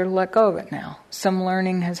easier to let go of it now. Some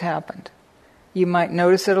learning has happened. You might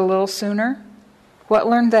notice it a little sooner. What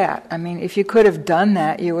learned that? I mean, if you could have done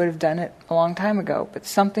that, you would have done it a long time ago. But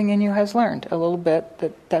something in you has learned a little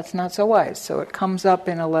bit that's not so wise. So it comes up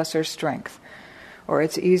in a lesser strength. Or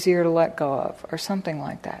it's easier to let go of, or something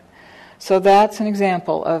like that. So that's an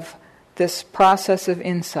example of this process of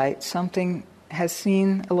insight. Something has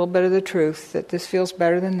seen a little bit of the truth, that this feels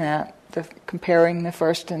better than that, comparing the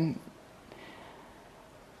first and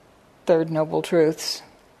third noble truths.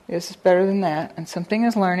 This is better than that, and something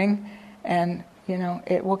is learning, and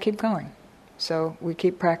it will keep going. So we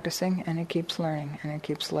keep practicing, and it keeps learning, and it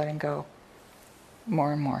keeps letting go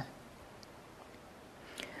more and more.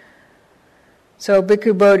 So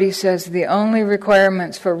Bhikkhu Bodhi says the only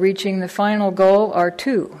requirements for reaching the final goal are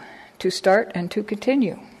two: to start and to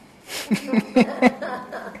continue.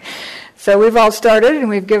 So we've all started, and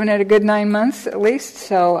we've given it a good 9 months at least,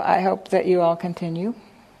 so I hope that you all continue.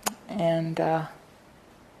 And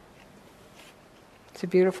it's a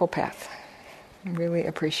beautiful path. I really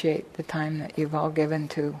appreciate the time that you've all given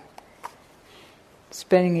to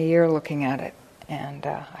spending a year looking at it, and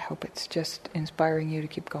I hope it's just inspiring you to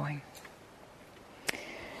keep going.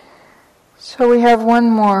 So we have one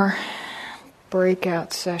more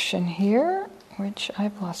breakout session here, which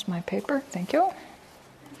I've lost my paper. Thank you.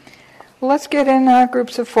 Well, let's get in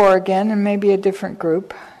groups of 4 again, and maybe a different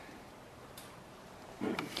group.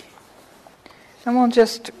 And we'll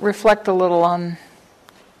just reflect a little on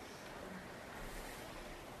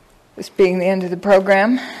this being the end of the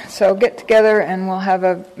program. So get together and we'll have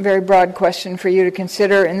a very broad question for you to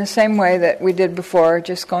consider in the same way that we did before,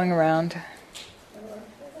 just going around.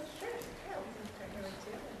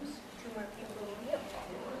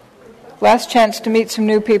 Last chance to meet some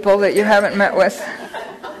new people that you haven't met with.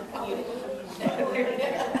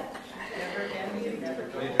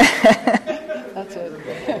 That's it.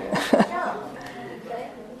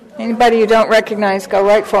 Anybody you don't recognize, go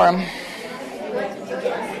right for them.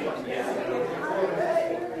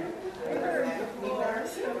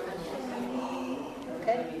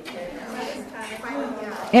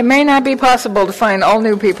 It may not be possible to find all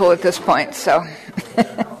new people at this point, so.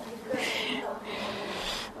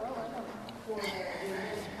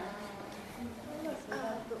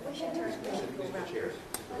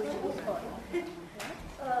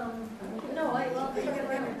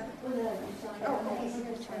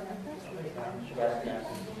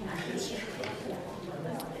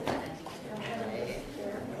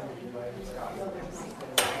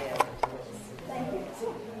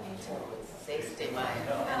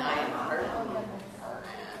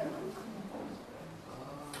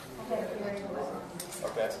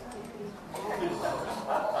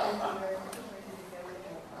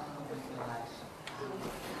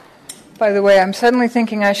 By the way, I'm suddenly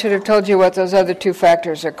thinking I should have told you what those other 2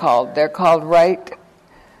 factors are called. They're called right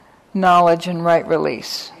knowledge and right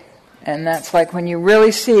release. And that's like when you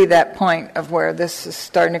really see that point of where this is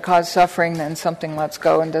starting to cause suffering, then something lets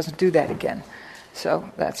go and doesn't do that again.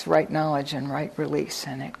 So that's right knowledge and right release,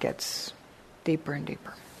 and it gets deeper and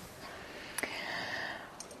deeper.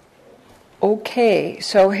 Okay,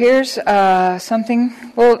 so here's something.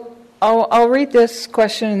 Well, I'll read this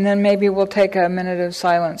question, and then maybe we'll take a minute of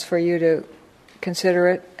silence for you to consider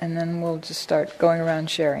it, and then we'll just start going around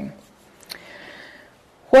sharing.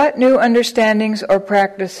 What new understandings or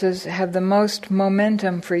practices have the most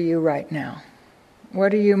momentum for you right now?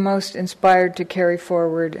 What are you most inspired to carry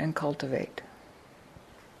forward and cultivate?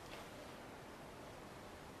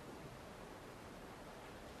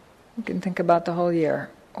 You can think about the whole year,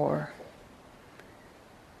 or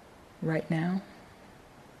right now.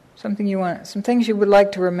 Some things you would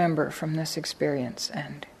like to remember from this experience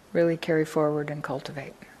and really carry forward and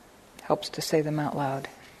cultivate. Helps to say them out loud.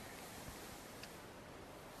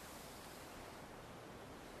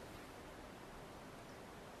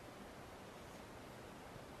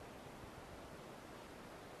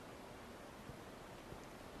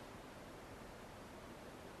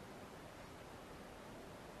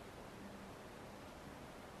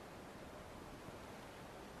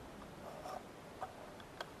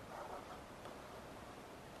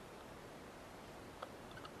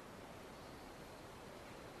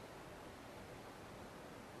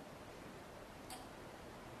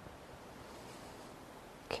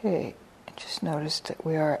 Okay, I just noticed that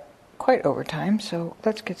we are quite over time, so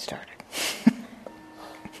let's get started.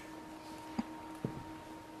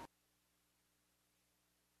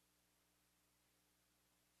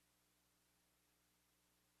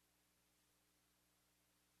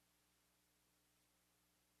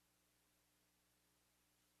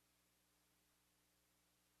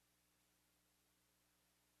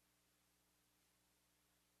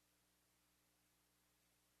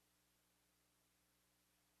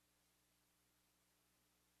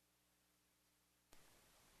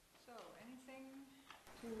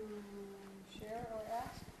 To share or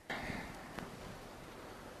ask?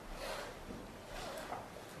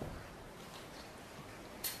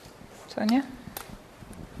 Sonia?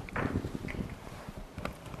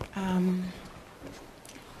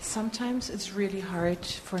 Sometimes it's really hard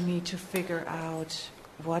for me to figure out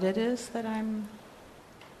what it is that I'm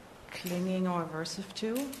clinging or aversive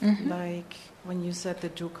to. Mm-hmm. Like when you said the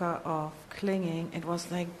dukkha of clinging, it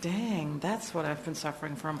was like, dang, that's what I've been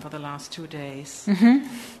suffering from for the last 2 days. Mm-hmm.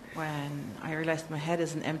 When I realized my head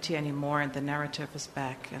isn't empty anymore and the narrative is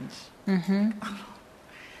back. And Mm-hmm.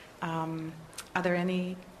 Are there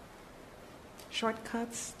any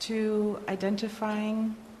shortcuts to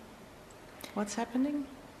identifying what's happening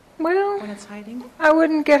Well, when it's hiding? I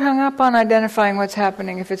wouldn't get hung up on identifying what's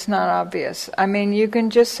happening if it's not obvious. I mean, you can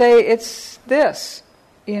just say it's this,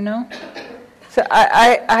 you know? So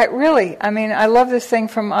I really, I mean, I love this thing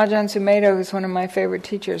from Ajahn Sumedho, who's one of my favorite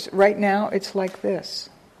teachers. Right now, it's like this.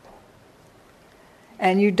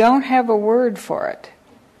 And you don't have a word for it.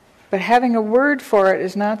 But having a word for it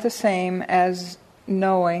is not the same as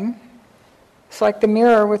knowing. It's like the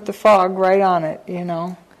mirror with the fog right on it, you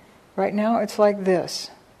know? Right now, it's like this.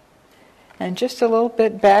 And just a little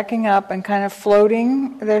bit backing up and kind of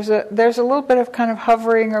floating. There's a little bit of kind of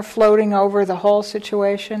hovering or floating over the whole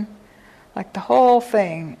situation. Like the whole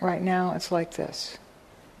thing, right now, it's like this.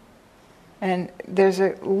 And there's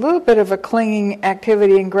a little bit of a clinging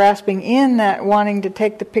activity and grasping in that, wanting to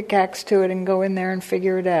take the pickaxe to it and go in there and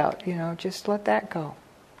figure it out. You know, just let that go.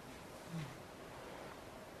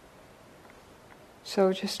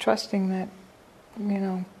 So just trusting that, you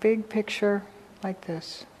know, big picture like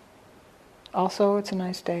this. Also, it's a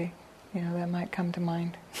nice day. You know, that might come to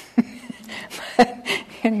mind. But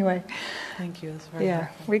anyway. Thank you. That's very Yeah,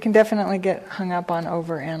 helpful. we can definitely get hung up on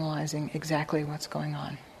overanalyzing exactly what's going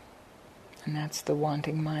on. And that's the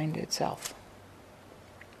wanting mind itself.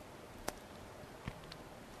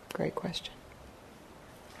 Great question.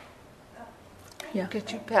 Yeah.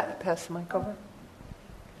 Could you pass the mic over?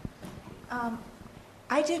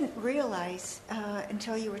 I didn't realize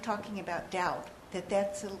until you were talking about doubt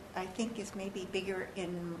that's I think is maybe bigger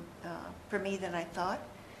for me than I thought.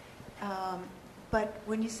 But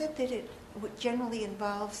when you said that it generally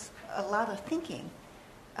involves a lot of thinking,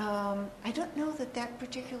 I don't know that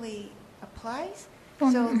particularly applies.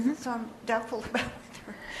 Mm-hmm. So I'm doubtful about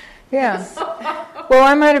whether. Yeah. Well,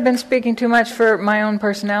 I might have been speaking too much for my own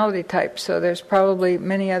personality type, so there's probably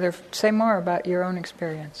many other... Say more about your own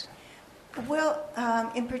experience. Well,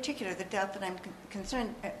 in particular, the doubt that I'm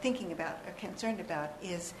concerned about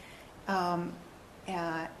is, am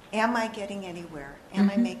I getting anywhere?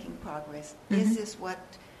 Am I making progress? Mm-hmm. Is this what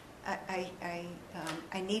I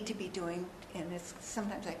need to be doing? And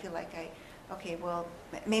sometimes I feel like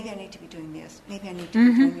maybe I need to be doing this. Maybe I need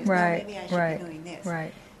to be doing this. Right. No, maybe I should be doing this.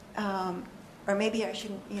 Right. Or maybe I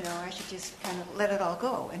shouldn't. I should just kind of let it all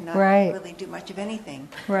go and not really do much of anything.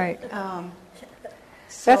 Right.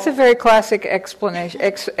 So That's a very classic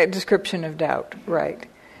description of doubt, right?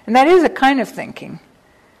 And that is a kind of thinking,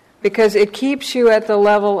 because it keeps you at the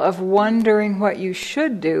level of wondering what you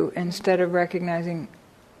should do instead of recognizing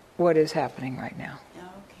what is happening right now.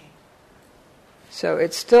 Okay. So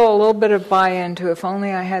it's still a little bit of buy-in to, if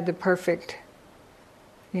only I had the perfect,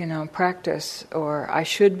 practice, or I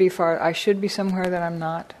should be somewhere that I'm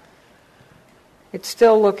not. It's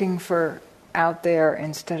still looking for out there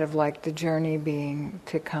instead of like the journey being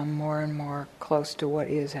to come more and more close to what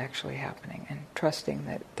is actually happening, and trusting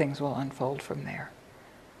that things will unfold from there.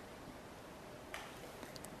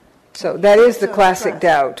 So that is the classic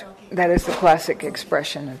doubt. Okay. That is the classic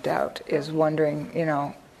expression of doubt, is wondering,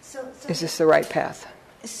 is this the right path?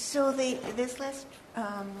 So this last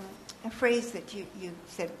phrase that you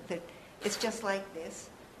said, that it's just like this,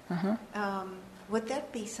 would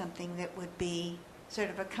that be something that would be sort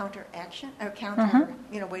of a counteraction, or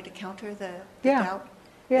way to counter the doubt?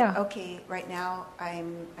 Yeah. That, okay, right now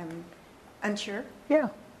I'm unsure. Yeah,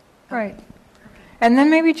 right. Okay. And then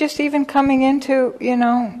maybe just even coming into,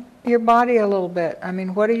 your body a little bit. I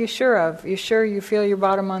mean, what are you sure of? You sure you feel your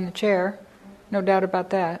bottom on the chair? No doubt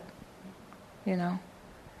about that.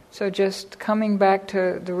 So just coming back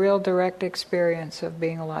to the real direct experience of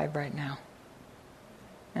being alive right now.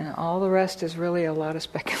 And all the rest is really a lot of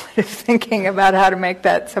speculative thinking about how to make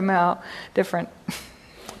that somehow different.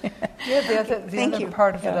 Yeah, the other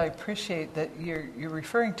part of it Yeah. I appreciate that you're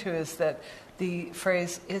referring to is that the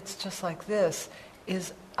phrase, it's just like this,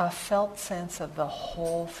 is a felt sense of the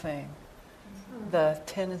whole thing. Mm-hmm. The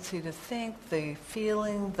tendency to think, the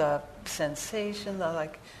feeling, the sensation,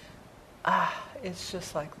 it's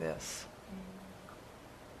just like this.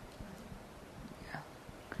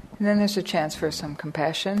 And then there's a chance for some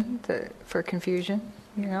compassion, for confusion.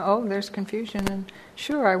 There's confusion, and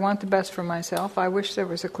sure, I want the best for myself. I wish there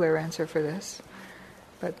was a clear answer for this.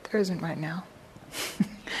 but there isn't right now.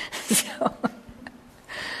 So,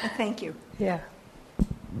 Thank you. yeah.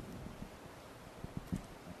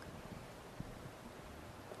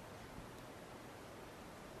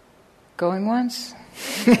 Going once?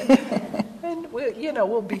 And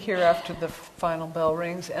we'll be here after the final bell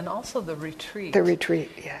rings, and also the retreat. The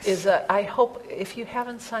retreat, yes. I hope if you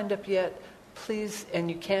haven't signed up yet, please, and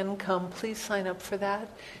you can come, please sign up for that,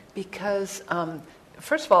 because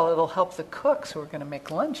first of all, it'll help the cooks who are going to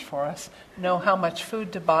make lunch for us know how much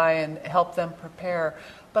food to buy and help them prepare.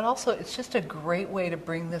 But also, it's just a great way to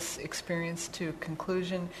bring this experience to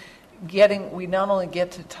conclusion. We not only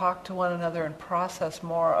get to talk to one another and process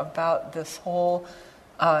more about this whole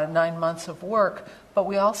 9 months of work, but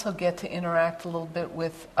we also get to interact a little bit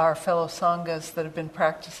with our fellow Sanghas that have been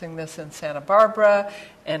practicing this in Santa Barbara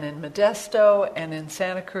and in Modesto and in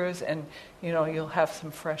Santa Cruz, and you'll have some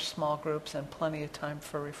fresh small groups and plenty of time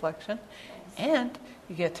for reflection. And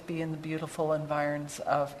you get to be in the beautiful environs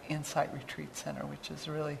of Insight Retreat Center, which is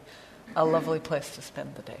really a lovely place to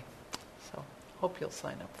spend the day. So hope you'll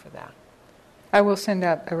sign up for that. I will send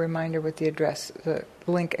out a reminder with the address, the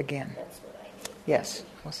link again. That's what I need. Yes,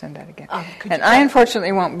 we'll send that again. And I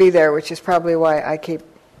unfortunately won't be there, which is probably why I keep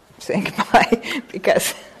saying goodbye,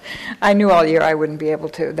 because I knew all year I wouldn't be able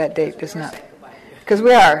to. That date does not. Because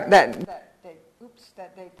we are. That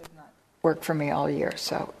date does not work for me all year.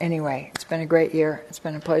 So anyway, it's been a great year. It's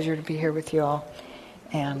been a pleasure to be here with you all.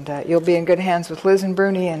 And you'll be in good hands with Liz and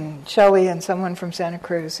Bruni and Shelley and someone from Santa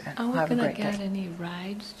Cruz. And Are we have a going to great get day. any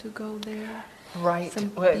rides to go there? Right.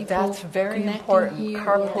 Some Well, people that's very connecting important. here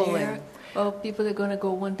or Carpooling. there? Or people are going to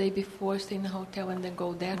go one day before, stay in the hotel, and then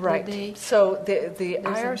go that Right. day? So the There's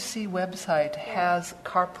IRC website has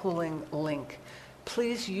carpooling link.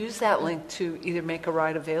 Please use that link to either make a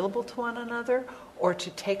ride available to one another or to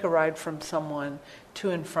take a ride from someone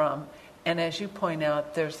to and from. And as you point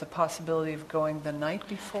out, there's the possibility of going the night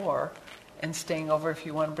before and staying over if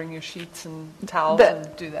you want to bring your sheets and towels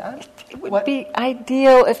and do that. It would be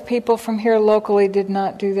ideal if people from here locally did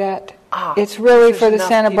not do that. It's really there's for the enough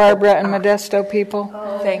Santa people. Barbara and Modesto people.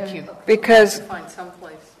 Thank you. Because Find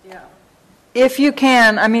someplace, yeah. if you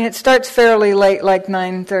can, I mean, it starts fairly late, like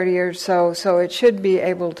 9:30 or so it should be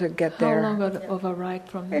able to get How there. long of a ride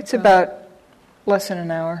from It's from- about less than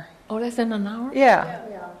an hour. Oh, less than an hour? Yeah,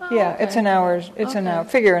 yeah, okay. it's an hour. It's an Okay. hour.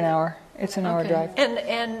 Figure an hour. It's an hour Okay. drive.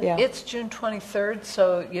 And Yeah. it's June 23rd,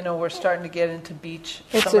 so we're starting to get into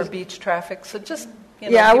It's summer a- beach traffic. So just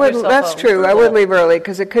Yeah, I give would. yourself That's a true. I little- would leave early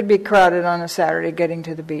because it could be crowded on a Saturday getting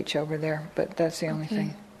to the beach over there. But that's the only Okay.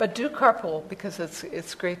 thing. But do carpool because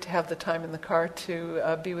it's great to have the time in the car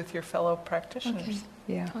to be with your fellow practitioners. Okay.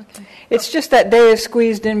 Yeah. Okay. It's just that day is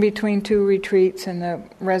squeezed in between two retreats, and the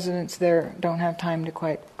residents there don't have time to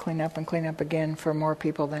quite clean up again for more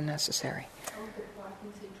people than necessary.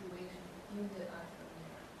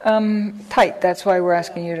 Tight. That's why we're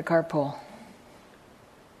asking you to carpool.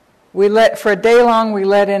 For a day long, we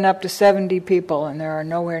let in up to 70 people, and there are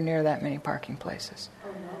nowhere near that many parking places.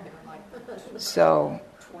 So,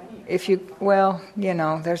 if you, try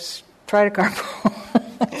to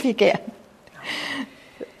carpool if you can.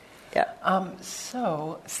 Yeah.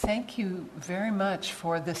 So thank you very much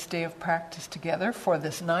for this day of practice together, for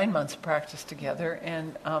this 9 months of practice together,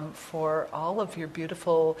 and for all of your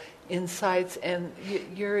beautiful insights and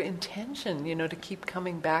your intention, to keep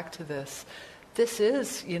coming back to this. This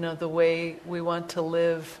is, the way we want to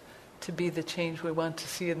live, to be the change we want to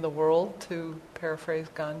see in the world, to paraphrase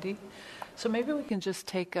Gandhi. So maybe we can just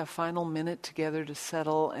take a final minute together to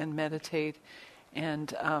settle and meditate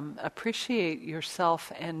and appreciate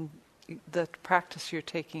yourself and the practice you're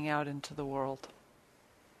taking out into the world.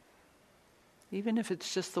 Even if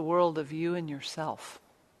it's just the world of you and yourself,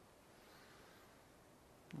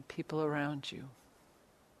 and people around you.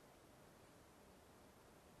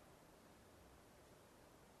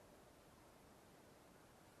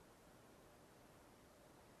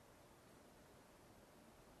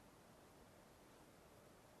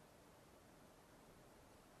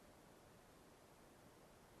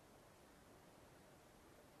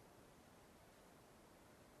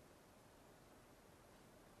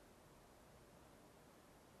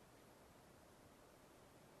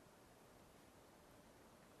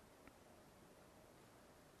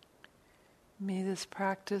 May this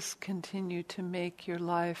practice continue to make your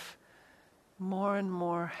life more and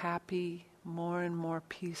more happy, more and more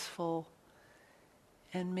peaceful,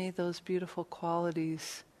 and may those beautiful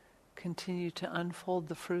qualities continue to unfold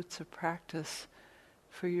the fruits of practice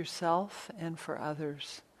for yourself and for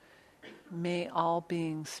others. May all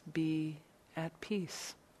beings be at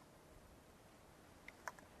peace.